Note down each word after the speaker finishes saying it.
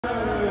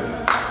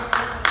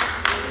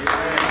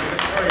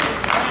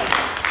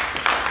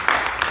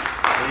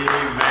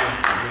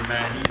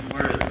Amen. He's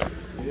worthy.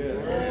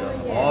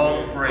 Yes.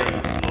 All praise,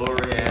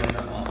 glory, and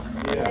honor.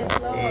 Yes.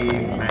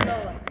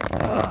 Amen.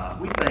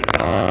 We thank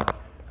God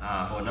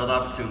for another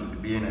opportunity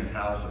to be in His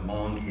house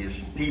among His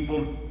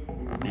people.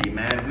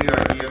 Amen. We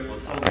are here for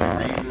so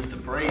many reasons to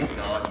praise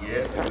God.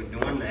 Yes, we're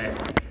doing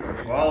that.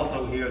 We're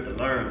also here to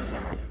learn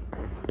something.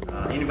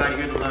 Anybody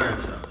here to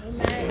learn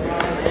something?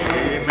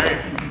 Amen.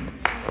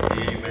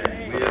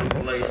 Amen. We're in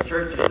a place,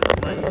 church is a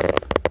place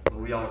where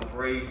we ought to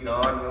praise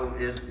God. No,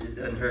 it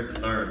doesn't hurt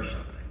to learn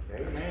something.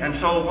 Amen. And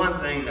so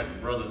one thing that the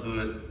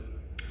Brotherhood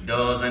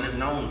does and is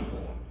known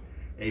for,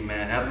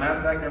 amen. As a matter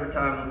of fact, every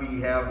time we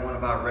have one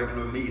of our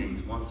regular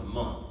meetings once a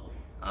month,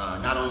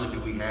 not only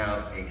do we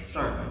have a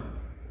sermon,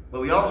 but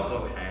we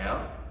also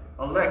have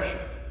a lecture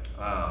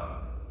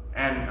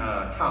and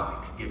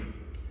topics given.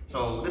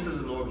 So this is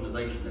an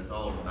organization that's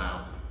all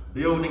about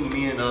building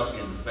men up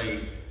in the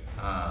faith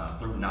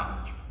through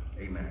knowledge.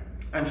 Amen.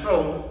 And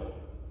so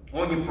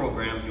on your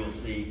program, you'll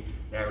see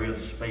there is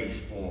a space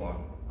for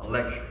a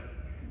lecture.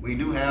 We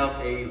do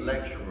have a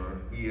lecturer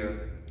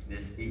here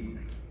this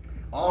evening.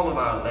 All of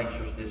our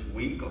lectures this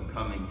week are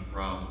coming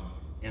from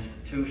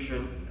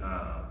institution,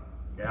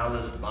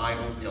 Dallas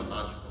Bible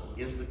Theological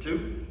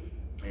Institute.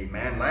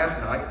 Amen.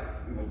 Last night,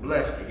 we were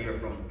blessed to hear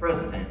from the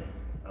president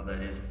of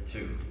that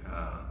institute,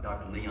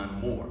 Dr. Leon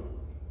Moore.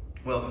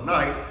 Well,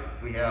 tonight,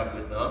 we have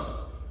with us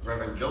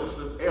Reverend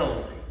Joseph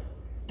Ellzey.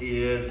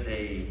 He is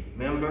a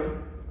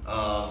member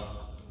of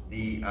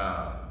the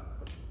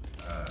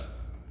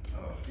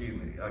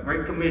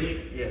Great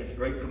Commission. Yes,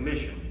 Great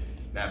Commission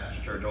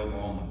Baptist Church over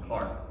on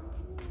McCarty.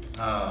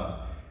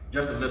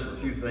 Just to list a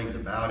few things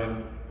about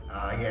him.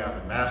 He has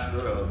a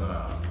Master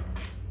of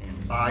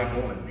in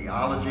Bible and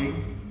Theology,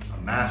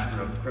 a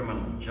Master of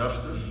Criminal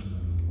Justice.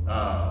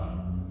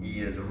 He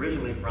is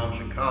originally from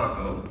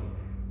Chicago.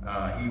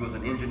 He was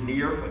an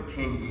engineer for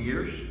 10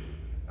 years.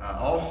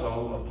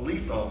 Also a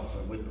police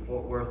officer with the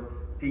Fort Worth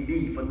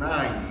PD for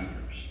 9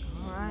 years.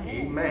 All right.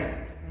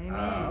 Amen.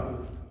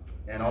 Amen.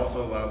 And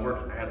also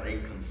works as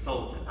a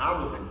consultant. I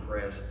was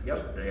impressed.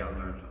 Yesterday I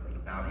learned something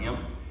about him.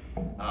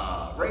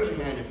 Raise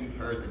your hand if you've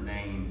heard the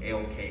name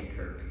L.K.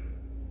 Curry.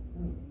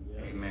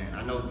 Amen.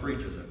 I know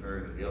preachers have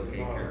heard of L.K.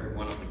 Curry,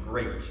 one of the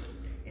greats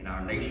in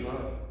our nation.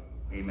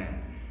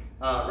 Amen.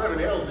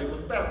 Reverend Ellzey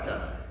was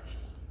baptized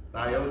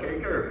by L.K.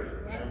 Curry.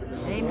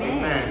 Amen.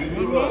 Amen. He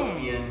grew up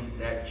in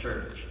that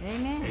church.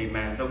 Amen.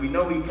 Amen. So we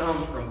know he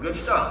comes from good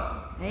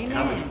stuff. Amen. And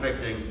I'm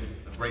expecting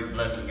a great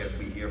blessing as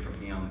we hear from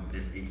him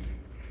this evening.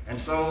 And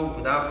so,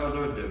 without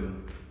further ado,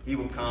 he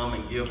will come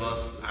and give us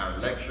our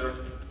lecture.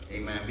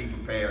 Amen. Be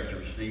prepared to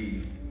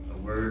receive a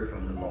word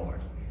from the Lord.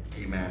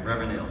 Amen.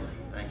 Reverend Ellzey,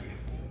 thank you.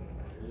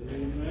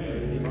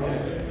 Amen.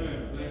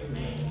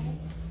 Amen.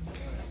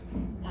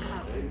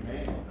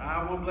 Amen.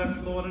 I will bless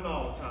the Lord at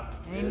all times.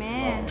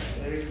 Amen.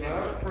 And His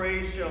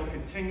praise shall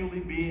continually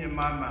be in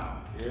my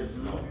mouth. Yes,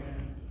 Lord.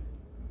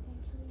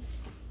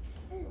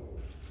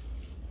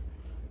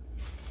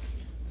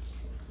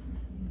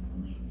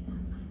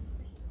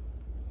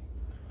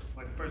 I'd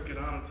like to first give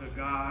honor to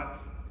God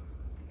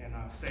and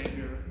our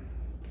Savior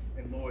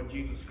and Lord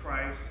Jesus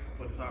Christ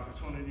for this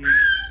opportunity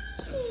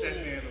to the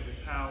set man of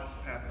this house,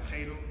 Pastor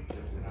Tatum.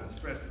 And I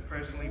express it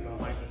personally, but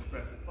I'd like to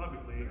express it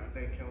publicly. I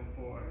thank him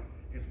for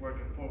his work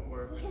in Fort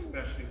Worth,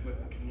 especially with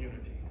the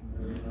community,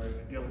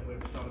 dealing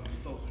with some of the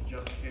social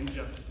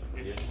injustice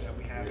issues that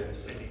we have in the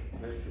city.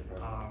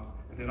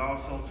 And then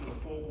also to the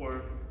Fort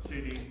Worth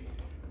city,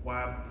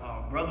 why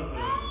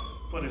Brotherhood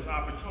for this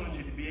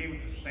opportunity to be able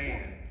to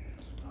stand.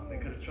 They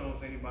could have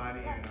chose anybody,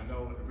 and I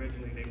know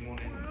originally they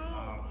wanted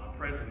a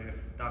president,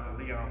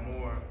 Dr. Leon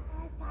Moore,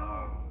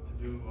 to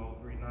do all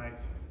 3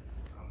 nights,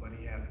 but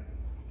he had to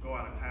go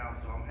out of town,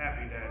 so I'm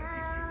happy that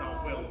he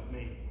thought well of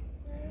me.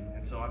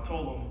 And so I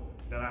told him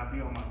that I'd be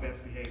on my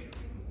best behavior.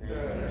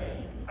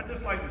 I'd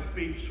just like to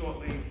speak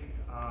shortly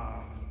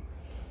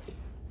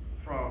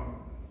from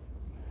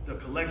the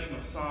collection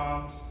of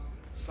Psalms,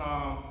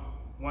 Psalm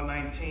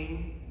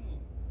 119,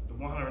 the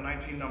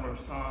 119th number of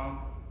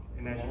Psalm.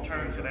 And as you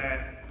turn to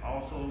that, I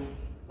also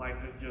like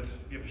to just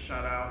give a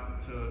shout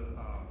out to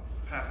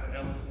Pastor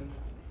Ellzey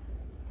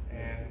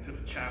and to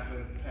the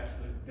chaplain,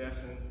 Pastor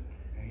Desson,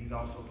 and he's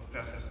also a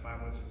professor at the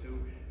Bible Institute.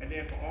 And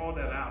then for all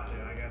that out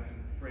there, I got some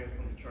friends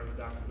from the church,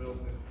 Dr.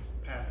 Wilson,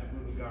 Pastor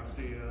Ruben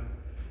Garcia,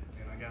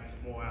 and I got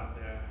some more out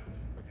there.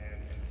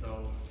 And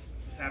so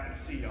just happy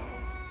to see y'all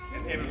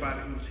and everybody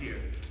who's here.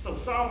 So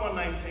Psalm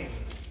 119,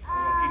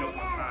 I won't eat up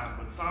my time,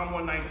 but Psalm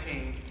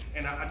 119,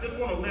 and I just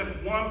want to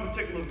lift one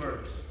particular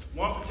verse,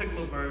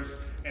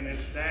 and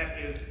that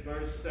is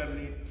verse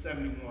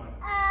 71.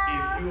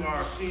 If you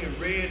are seeing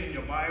red in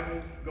your Bible,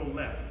 go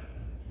left.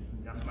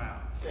 Y'all smile.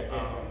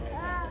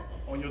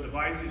 On your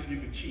devices, you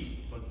can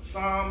cheat. But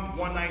Psalm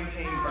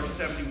 119, verse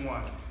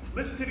 71.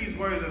 Listen to these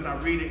words as I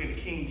read it in the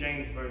King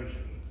James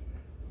Version.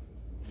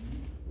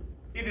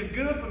 It is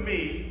good for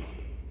me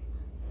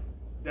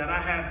that I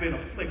have been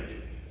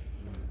afflicted,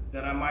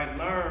 that I might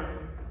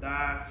learn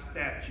thy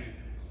statutes.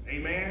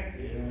 Amen?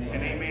 Amen.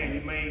 And amen.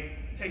 You may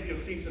take your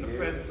seats in the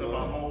presence of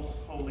our most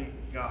holy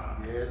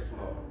God. Yes,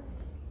 Lord.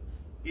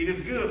 It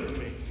is good for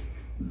me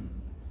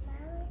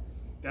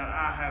that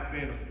I have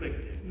been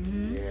afflicted,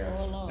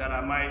 that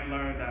I might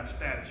learn thy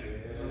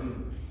statutes.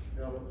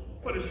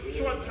 For this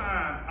short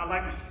time, I'd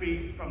like to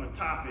speak from the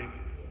topic,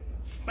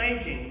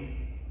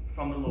 spanking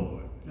from the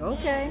Lord.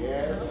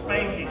 Okay.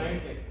 Spanking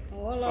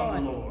from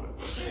the Lord.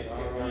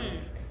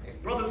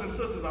 Brothers and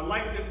sisters, I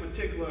like this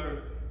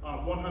particular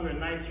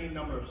 119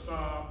 number of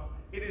Psalm.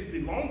 It is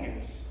the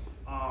longest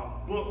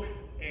book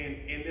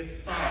in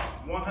this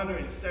Psalm,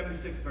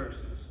 176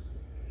 verses.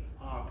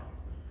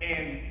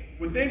 And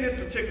within this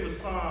particular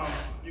Psalm,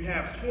 you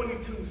have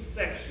 22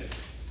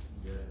 sections.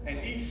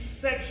 And each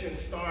section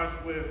starts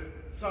with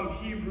some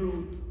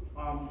Hebrew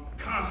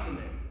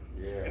consonant.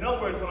 In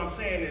other words, what I'm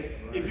saying is,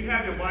 if you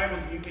have your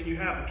Bibles and you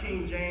have a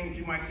King James,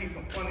 you might see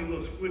some funny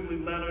little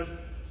squiggly letters,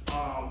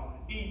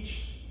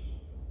 each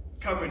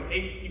covering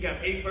 8. You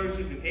got 8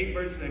 verses and 8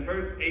 verses and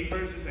 8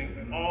 verses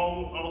and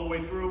all the way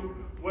through.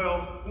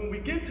 Well, when we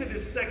get to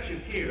this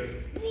section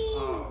here,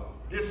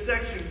 this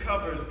section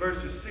covers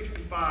verses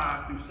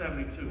 65 through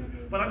 72.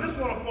 But I just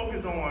want to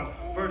focus on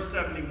verse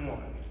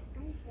 71.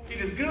 It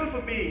is good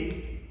for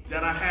me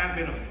that I have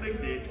been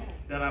afflicted,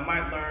 that I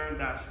might learn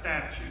thy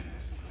statutes.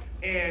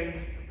 And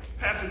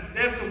Pastor,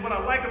 that's what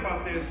I like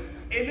about this.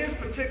 In this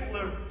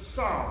particular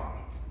psalm,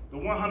 the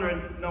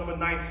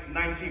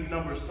 119th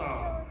number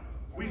psalm,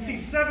 we see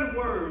 7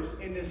 words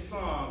in this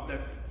psalm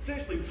that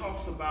essentially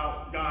talks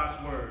about God's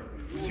word.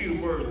 We see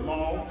the word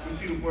law, we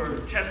see the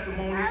word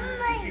testimony,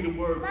 we see the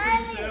word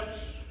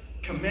precepts,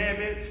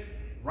 commandments,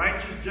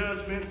 righteous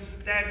judgments,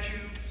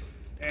 statutes,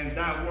 and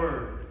thy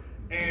word.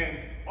 And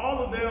all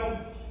of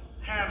them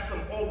have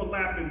some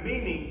overlapping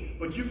meaning,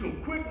 but you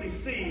can quickly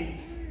see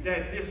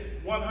that this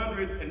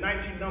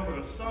 119th number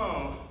of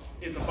Psalms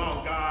is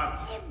about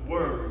God's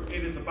word.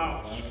 It is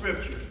about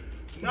Scripture.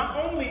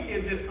 Not only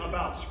is it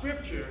about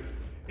Scripture,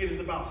 it is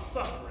about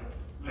suffering.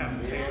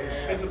 Pastor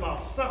Ted. It's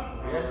about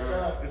suffering.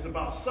 It's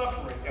about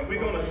suffering. And we're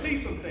going to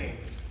see some things.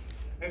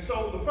 And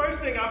so the first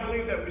thing I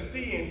believe that we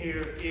see in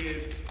here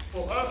is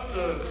for us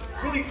to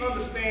really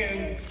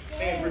understand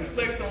and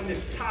reflect on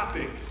this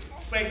topic,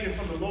 spanking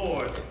from the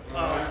Lord,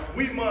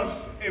 we must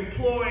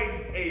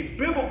employ a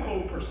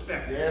biblical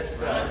perspective.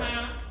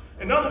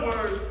 In other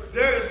words,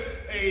 there is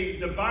a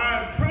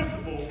divine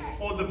principle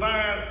or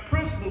divine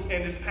principles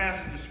in this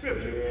passage of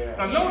Scripture.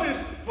 Now notice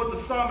what the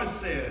psalmist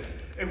says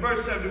in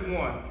verse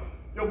 71.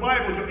 Your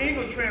Bible, your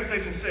English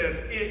translation says,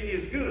 it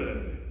is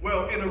good.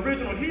 Well, in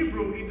original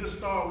Hebrew, it just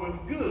starts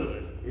with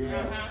good.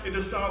 It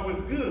just starts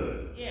with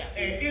good.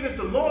 And it is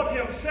the Lord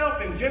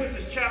himself in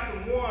Genesis chapter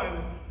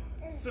 1,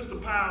 Sister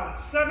Powell,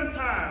 7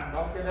 times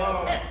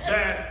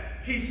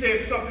that he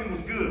said something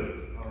was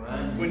good.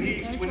 When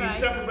he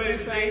separated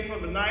the day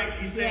from the night,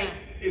 he said,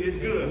 it is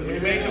good. When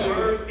he made the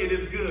birds, it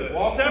is good.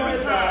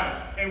 7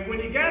 times. And when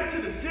he got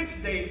to the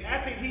 6th day,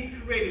 after he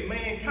created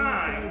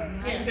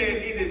mankind, he said,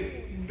 it is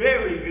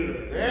very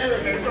good.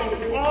 And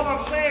so all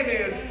I'm saying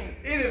is,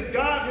 it is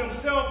God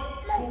himself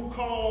who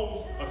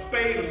calls a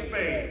spade a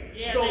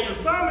spade. So the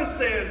psalmist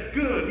says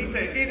good. He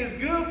said, it is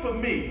good for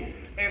me.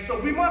 And so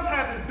we must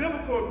have this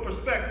biblical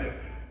perspective.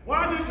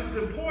 Why this is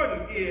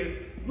important is,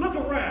 look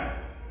around.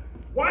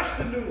 Watch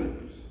the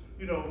news.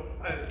 You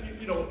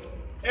know,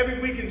 every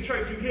week in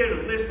church you hear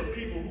the list of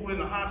people who are in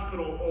the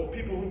hospital or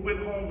people who went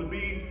home to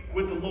be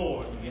with the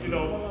Lord. You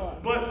know,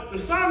 but the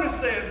psalmist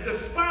says,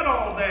 despite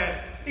all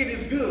that, it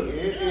is good.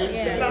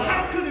 Now,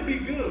 how could it be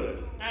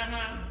good?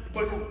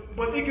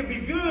 But it can be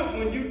good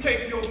when you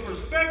take your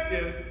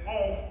perspective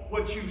off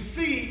what you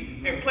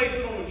see and place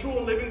it on the true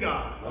and living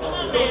God.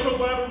 Don't your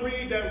Bible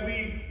read that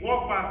we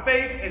walk by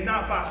faith and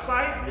not by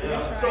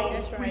sight?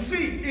 So we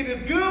see, it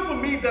is good for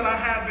me that I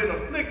have been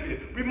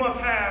afflicted. We must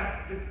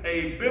have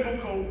a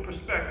biblical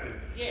perspective.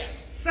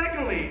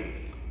 Secondly,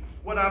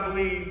 what I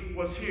believe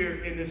was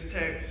here in this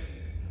text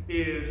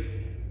is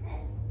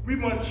we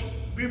must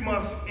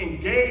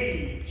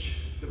engage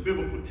the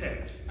biblical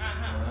text.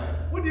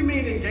 What do you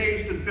mean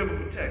engage the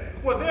biblical text?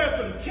 Well, there's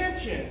some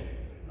tension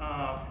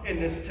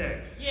in this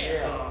text.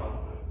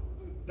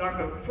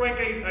 Dr. Frank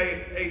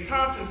A.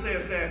 Thompson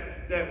says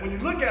that when you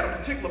look at a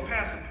particular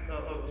passage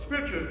of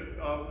Scripture,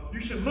 you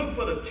should look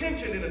for the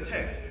tension in the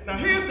text. Now,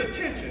 here's the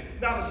tension.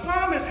 Now, the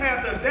psalmist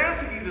has the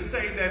audacity to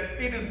say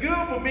that it is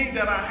good for me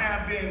that I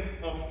have been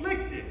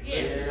afflicted.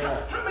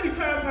 How many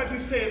times have you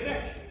said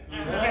that?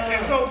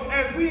 And so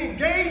as we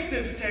engage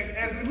this text,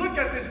 as we look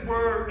at this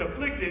word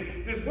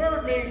afflicted, this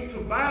word means to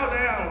bow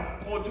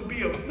down or to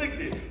be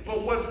afflicted.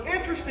 But what's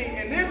interesting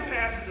in this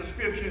passage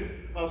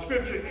of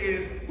Scripture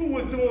is who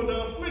was doing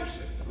the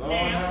affliction.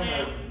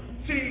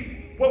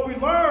 See, what we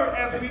learn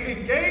as we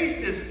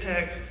engage this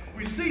text,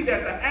 we see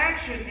that the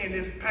action in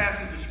this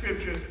passage of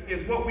Scripture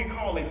is what we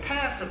call a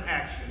passive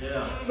action.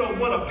 So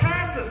what a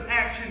passive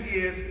action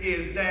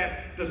is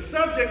that the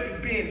subject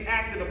is being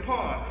acted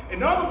upon.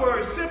 In other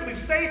words, simply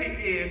stated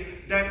is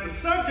that the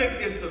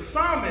subject is the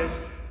psalmist,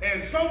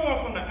 and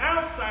someone from the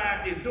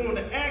outside is doing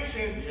the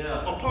action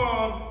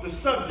upon the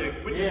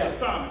subject, which is the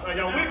psalmist. Are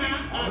y'all with me?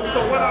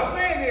 So what I'm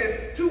saying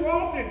is, too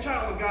often,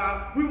 child of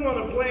God, we want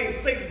to blame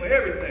Satan for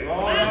everything. We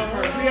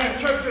have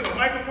church and the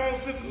microphone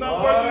system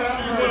not working.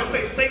 We want to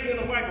say Satan in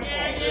the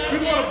microphone.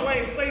 We want to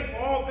blame Satan for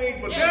all things,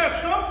 but there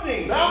are some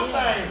things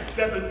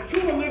that the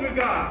true and living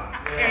God,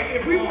 and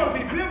if we want to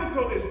be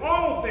biblical, it's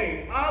all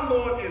things. Our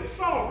Lord is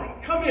sovereign.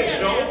 Come here,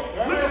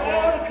 Job. Look at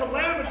all the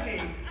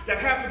calamity that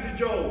happened to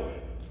Job.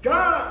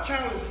 God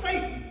challenged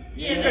Satan.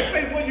 He said,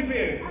 Satan, where you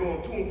been?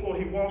 Going to and fro,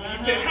 he walked.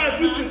 He said,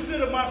 have you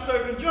considered my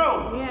servant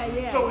Job?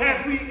 So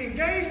as we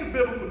engage the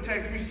biblical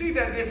text, we see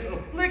that this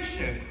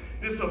affliction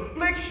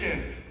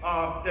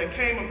that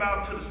came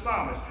about to the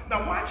psalmist.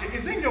 Now watch it.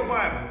 It's in your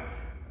Bible.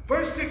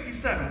 Verse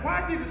 67.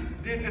 Why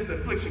did this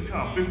affliction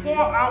come? Before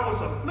I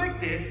was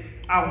afflicted,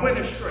 I went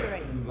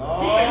astray.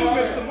 He said, you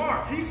missed the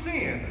mark. He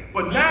sinned.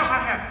 But now I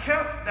have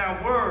kept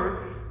thy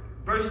word.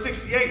 Verse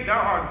 68, thou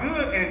art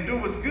good and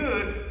doest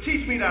good.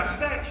 Teach me thy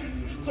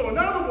statutes. So in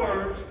other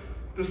words,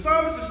 the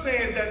psalmist is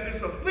saying that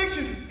this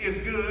affliction is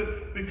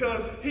good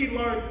because he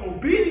learned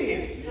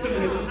obedience to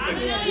this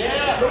affliction.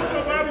 Don't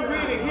your Bible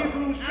read in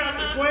Hebrews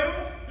chapter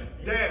 12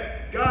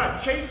 that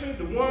God chastened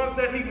the ones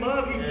that he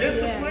loved, he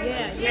disciplined,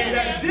 and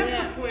that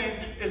discipline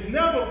is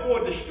never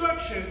for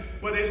destruction,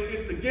 but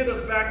it's to get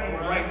us back on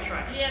the right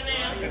track.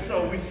 And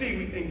so we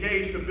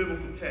engage the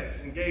biblical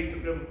text,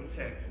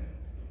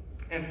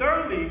 And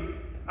thirdly,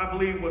 I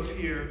believe what's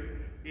here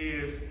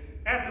is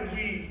after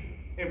we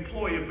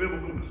employ a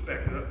biblical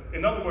perspective,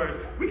 in other words,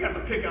 we got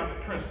to pick out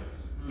the principle,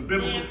 the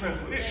biblical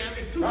principle.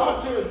 It's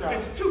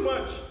too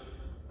much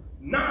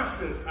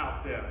nonsense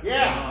out there.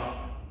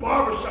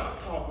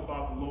 Barbershop talk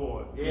about the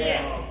Lord.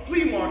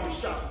 Flea market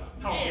shop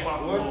talk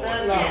about the Lord.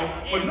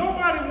 But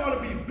nobody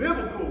want to be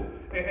biblical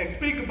and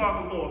speak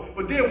about the Lord.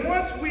 But then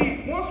once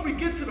we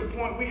get to the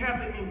point, we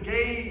have to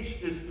engage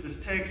this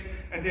text,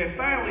 and then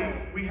finally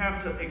we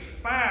have to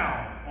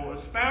expound or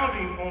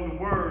expounding on the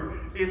word.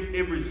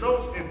 It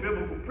results in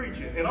biblical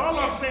preaching. And all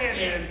I'm saying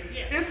is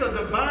it's a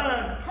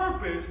divine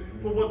purpose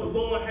for what the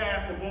Lord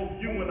has for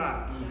both you and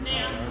I.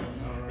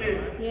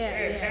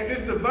 And this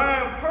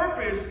divine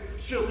purpose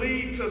should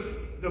lead to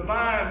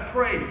divine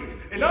praise.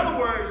 In other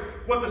words,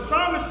 what the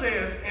psalmist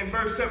says in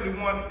verse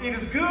 71, it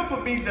is good for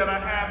me that I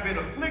have been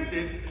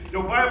afflicted.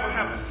 Your Bible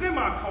have a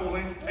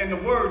semicolon, and the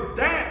word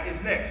that is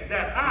next,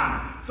 that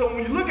I. So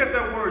when you look at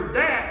that word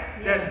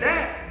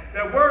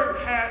that word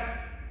has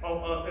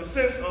a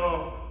sense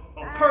of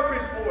a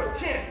purpose or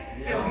intent.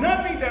 It's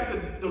nothing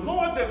that the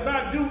Lord does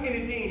not do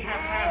anything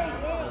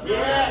haphazardly.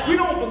 We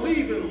don't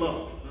believe in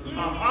luck.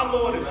 Our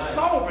Lord is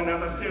sovereign,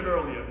 as I said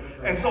earlier.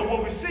 And so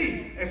what we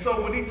see, and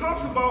so when he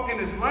talks about in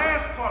this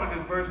last part of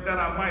this verse that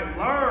I might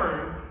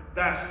learn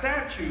thy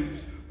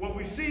statutes, what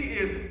we see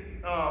is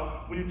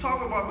when you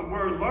talk about the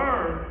word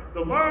learn, the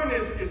learn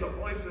it's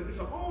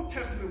an Old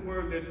Testament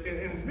word and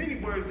there's many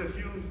words that's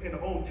used in the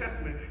Old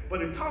Testament,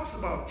 but it talks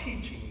about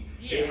teaching.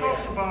 It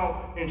talks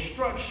about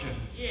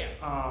instructions.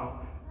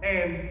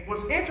 And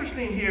what's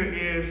interesting here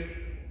is,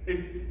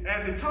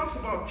 as it talks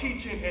about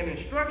teaching and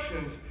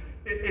instructions,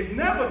 it's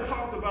never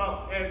talked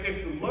about as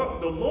if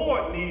the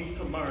Lord needs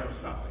to learn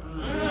something.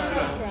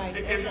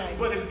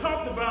 But it's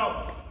talked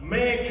about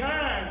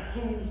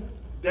mankind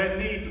that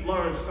need to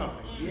learn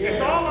something. And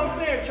so all I'm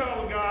saying,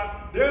 child of God,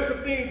 there's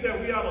some things that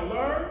we ought to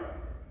learn,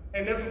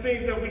 and there's some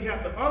things that we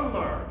have to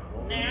unlearn.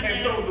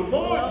 And so the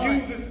Lord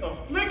uses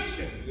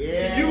affliction. He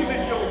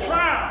uses your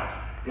trials.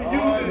 He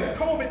uses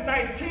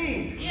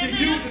COVID-19.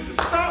 He uses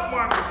the stock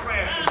market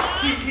crashing.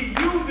 He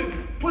uses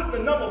putting the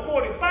number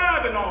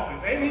 45 in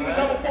office, ain't even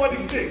number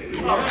 46.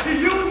 He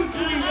uses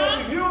who he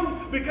wants to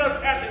use,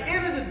 because at the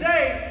end of the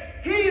day,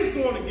 he is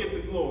going to get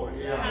the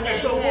glory.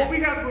 And so what we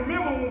have to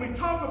remember when we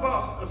talk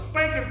about a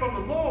spanking from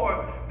the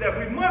Lord, that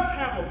we must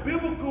have a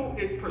biblical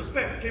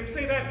perspective. Can we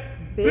say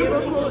that?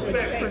 Biblical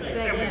perspective.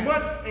 And we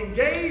must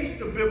engage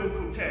the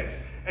biblical text.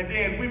 And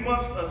then we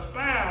must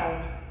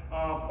expound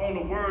on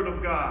the Word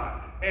of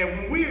God. And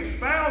when we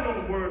expound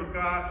on the Word of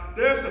God,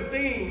 there are some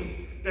things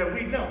that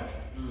we know.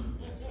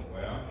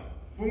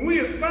 When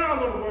we expound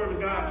on the Word of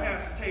God,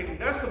 Pastor Tatum,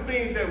 that's some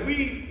things that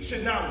we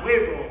should not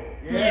waver on.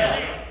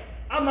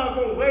 I'm not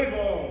going to waver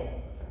on,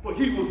 for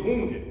he was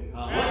wounded. For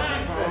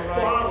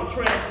our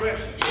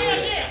transgression.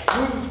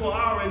 Bruised for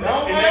our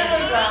iniquity.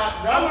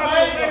 I'm not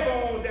going to waver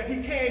on that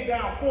he came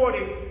down 40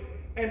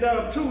 and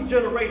done 2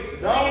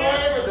 generations.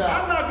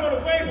 I'm not going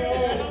to waver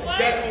on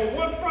that on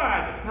one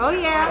Friday.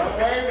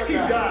 He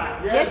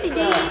died. Yes, he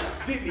did.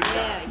 Didn't he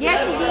die?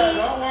 Yes, he did.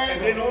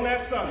 And then on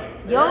that Sunday,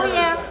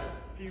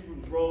 he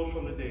rose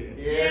from the dead.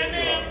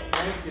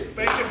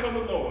 Spanking from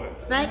the Lord.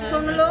 Spanking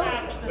from the Lord.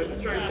 Let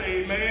the church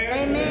say amen.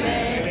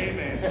 Amen. And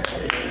amen.